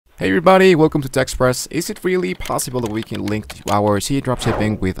Hey everybody, welcome to TechExpress. Is it really possible that we can link our CA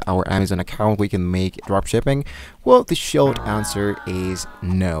dropshipping with our Amazon account? We can make dropshipping? Well, the short answer is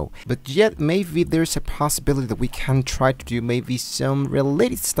no. But yet, maybe there's a possibility that we can try to do maybe some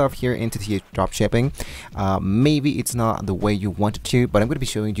related stuff here into the dropshipping. Maybe it's not the way you want it to, but I'm going to be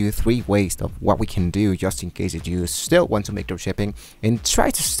showing you 3 ways of what we can do just in case that you still want to make dropshipping and try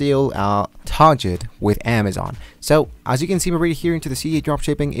to still target with Amazon. So, as you can see right here into the CA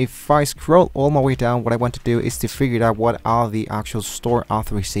dropshipping, if I scroll all my way down, what I want to do is to figure out what are the actual store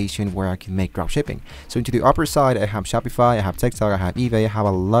authorization where I can make dropshipping. So into the upper side, I have Shopify, I have TikTok, I have eBay, I have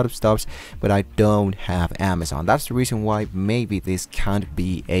a lot of stuff, but I don't have Amazon. That's the reason why maybe this can't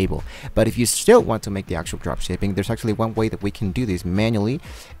be able. But if you still want to make the actual dropshipping, there's actually one way that we can do this manually.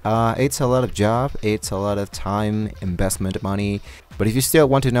 It's a lot of job, it's a lot of time, investment, money. But if you still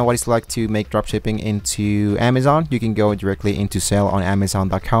want to know what it's like to make dropshipping into Amazon, you can go directly into sell on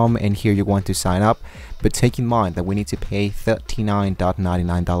Amazon.com, and here you want to sign up. But take in mind that we need to pay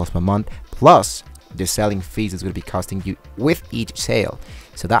 $39.99 per month plus the selling fees is going to be costing you with each sale.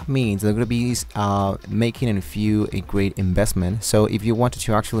 So that means they're going to be making a great investment. So if you wanted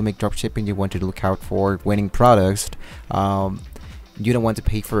to actually make dropshipping, you want to look out for winning products. You don't want to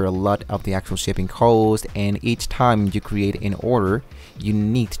pay for a lot of the actual shipping cost, and each time you create an order, you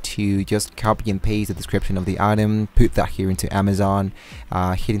need to just copy and paste the description of the item, put that here into Amazon,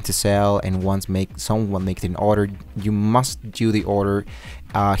 hit into sell, and once someone makes an order, you must do the order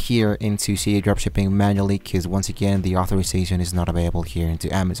here into CA dropshipping manually, because once again the authorization is not available here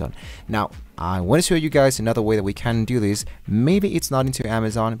into Amazon. Now I want to show you guys another way that we can do this. Maybe it's not into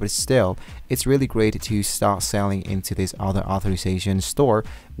Amazon, but still it's really great to start selling into this other authorization store,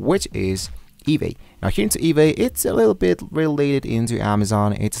 which is eBay. Now here into eBay, it's a little bit related into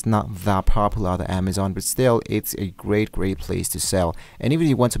Amazon. It's not that popular at Amazon, but still it's a great place to sell. And even if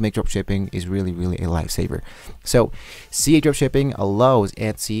you want to make dropshipping, is really a lifesaver. So CA dropshipping allows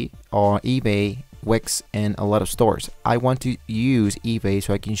Etsy or eBay, Wix, and a lot of stores. I want to use eBay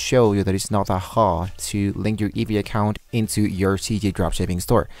so I can show you that it's not that hard to link your eBay account into your CA dropshipping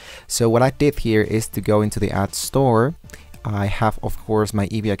store. So what I did here is to go into the ad store. I have, of course, my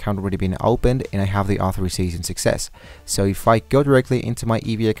eBay account already been opened, and I have the authorization success. So if I go directly into my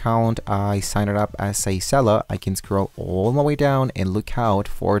eBay account, I sign it up as a seller, I can scroll all my way down and look out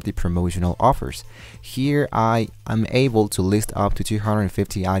for the promotional offers. Here I am able to list up to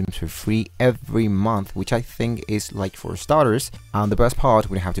 250 items for free every month, which I think is like for starters. And the best part,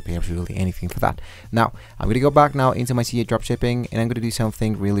 we don't have to pay absolutely anything for that. Now I'm going to go back now into my CA dropshipping, and I'm going to do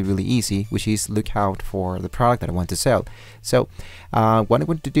something really easy, which is look out for the product that I want to sell. So what I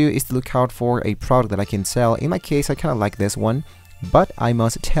want to do is to look out for a product that I can sell. In my case, I kind of like this one, but I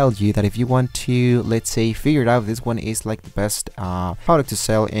must tell you that if you want to, let's say, figure it out, this one is like the best product to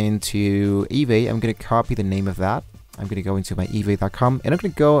sell into eBay. I'm going to copy the name of that. I'm going to go into my ebay.com, and I'm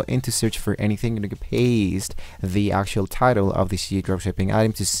going to go into search for anything. I'm going to paste the actual title of the CA dropshipping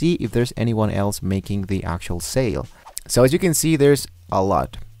item to see if there's anyone else making the actual sale. So as you can see, there's a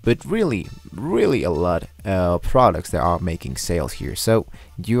lot, but really a lot of products that are making sales here. So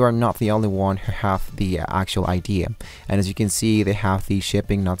you are not the only one who have the actual idea. And as you can see, they have the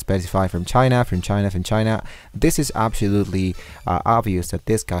shipping not specified from China. This is absolutely obvious that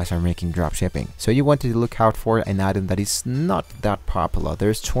these guys are making drop shipping. So you want to look out for an item that is not that popular.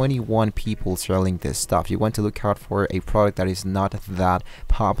 There's 21 people selling this stuff. You want to look out for a product that is not that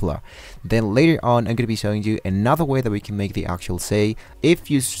popular. Then later on, I'm going to be showing you another way that we can make the actual sale. If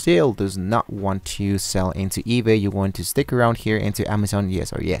you still does not want to sell into eBay, you want to stick around here into Amazon,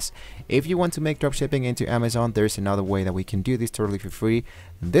 yes or yes. If you want to make dropshipping into Amazon, there's another way that we can do this totally for free.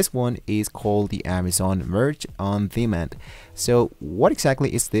 This one is called the Amazon Merch on Demand. So what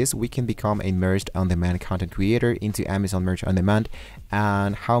exactly is this? We can become a merch on demand content creator into Amazon Merch on Demand.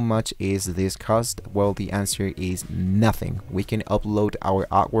 And how much is this cost? Well, the answer is nothing. We can upload our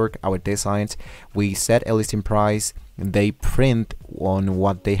artwork, our designs, we set a listing price, they print on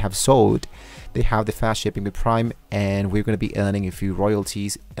what they have sold, they have the fast shipping with Prime, and we're going to be earning a few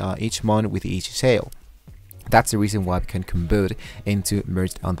royalties each month with each sale. That's the reason why we can convert into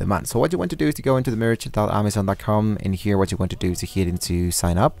merch on demand. So what you want to do is to go into the merch.amazon.com, and here what you want to do is to hit into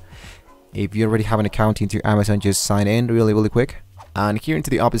sign up. If you already have an account into Amazon, just sign in really quick. And here into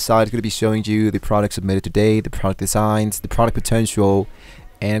the upper side, it's going to be showing you the product submitted today, the product designs, the product potential,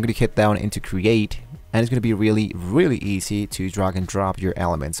 and I'm going to hit down into create. And it's going to be really easy to drag and drop your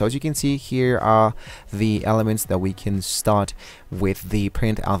elements. So as you can see, here are the elements that we can start with the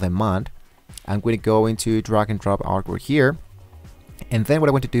print on demand. I'm going to go into drag and drop artwork here, And then what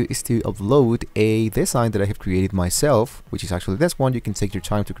I want to do is to upload a design that I have created myself, which is actually this one. You can take your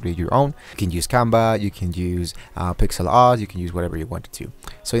time to create your own. You can use Canva, you can use pixel art, you can use whatever you want to.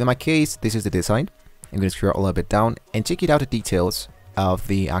 So in my case, this is the design. I'm going to scroll a little bit down and check it out the details of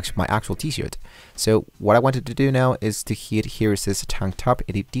my actual t-shirt. So what I wanted to do now is to hit here. It says tank top,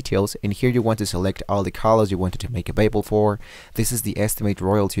 edit details, and here you want to select all the colors you wanted to make available for. This is the estimate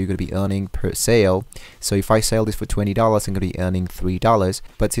royalty you're going to be earning per sale. So if I sell this for $20, I'm going to be earning $3.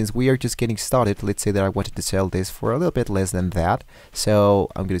 But since we are just getting started, let's say that I wanted to sell this for a little bit less than that. So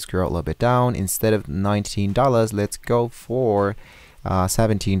I'm going to scroll a little bit down. Instead of $19, let's go for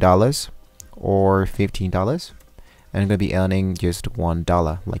 $17 or $15. And I'm going to be earning just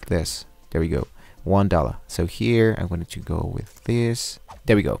 $1 like this. There we go, $1. So here I'm going to go with this.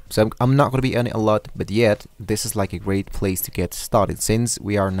 There we go. So I'm not going to be earning a lot, but yet this is like a great place to get started since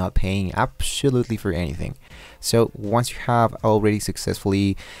we are not paying absolutely for anything. So once you have already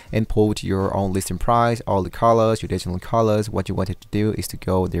successfully input your own listing price, all the colors, your digital colors, what you wanted to do is to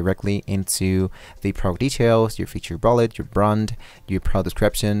go directly into the product details, your feature bullet, your brand, your product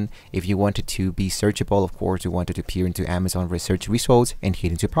description. If you wanted to be searchable, of course, you wanted to appear into Amazon research results and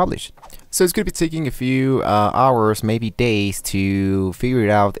hit into publish. So it's going to be taking a few hours, maybe days to figure it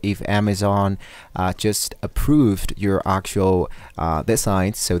out if Amazon just approved your actual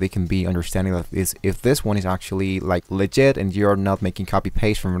designs, so they can be understanding of this, if this one is actually like legit and you're not making copy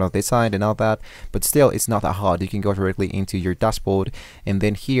paste from another design and all that. But still, it's not that hard. You can go directly into your dashboard, and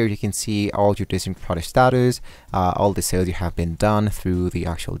then here you can see all your different product status, all the sales you have been done through the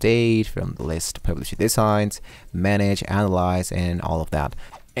actual date, from the list, publish designs, manage, analyze, and all of that.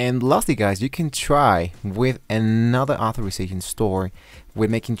 And lastly, guys, you can try with another authorization store with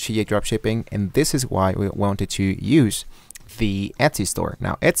making cheap dropshipping, and this is why we wanted to use the Etsy store.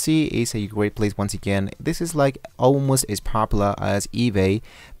 Now Etsy is a great place. Once again, this is like almost as popular as eBay,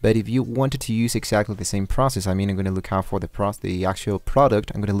 but if you wanted to use exactly the same process, I mean, I'm going to look out for the actual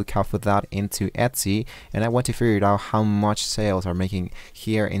product. I'm going to look out for that into Etsy, and I want to figure out how much sales are making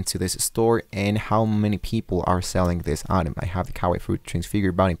here into this store and how many people are selling this item. I have the kawaii fruit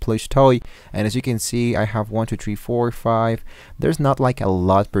transfigured bunny plush toy, and as you can see, I have 1 2 3 4 5. There's not like a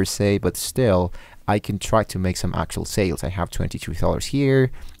lot per se, but still I can try to make some actual sales. I have $23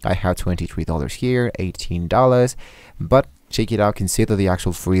 here, I have $23 here, $18, but check it out, consider the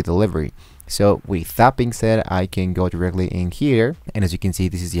actual free delivery. So with that being said, I can go directly in here, and as you can see,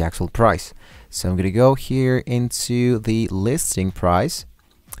 this is the actual price. So I'm gonna go here into the listing price,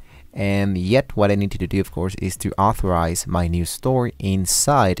 and yet what I need to do, of course, is to authorize my new store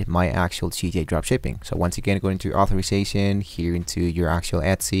inside my actual CJ Dropshipping. So once again, go into authorization, here into your actual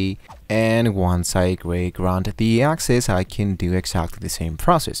Etsy, and once I grant the access, I can do exactly the same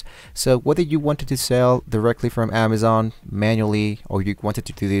process. So whether you wanted to sell directly from Amazon manually, or you wanted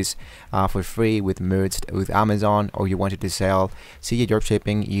to do this for free with merged with Amazon, or you wanted to sell CJ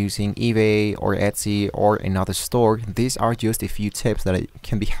Dropshipping using eBay or Etsy or another store, these are just a few tips that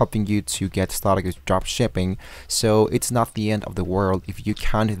can be helping you to get started with dropshipping. So it's not the end of the world if you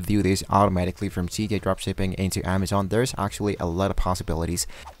can't do this automatically from CJ Dropshipping into Amazon. There's actually a lot of possibilities.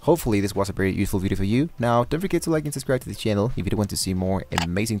 Hopefully this was a very useful video for you. Now don't forget to like and subscribe to the channel if you want to see more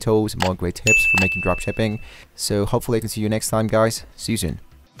amazing tools, more great tips for making dropshipping. So hopefully I can see you next time, guys. See you soon.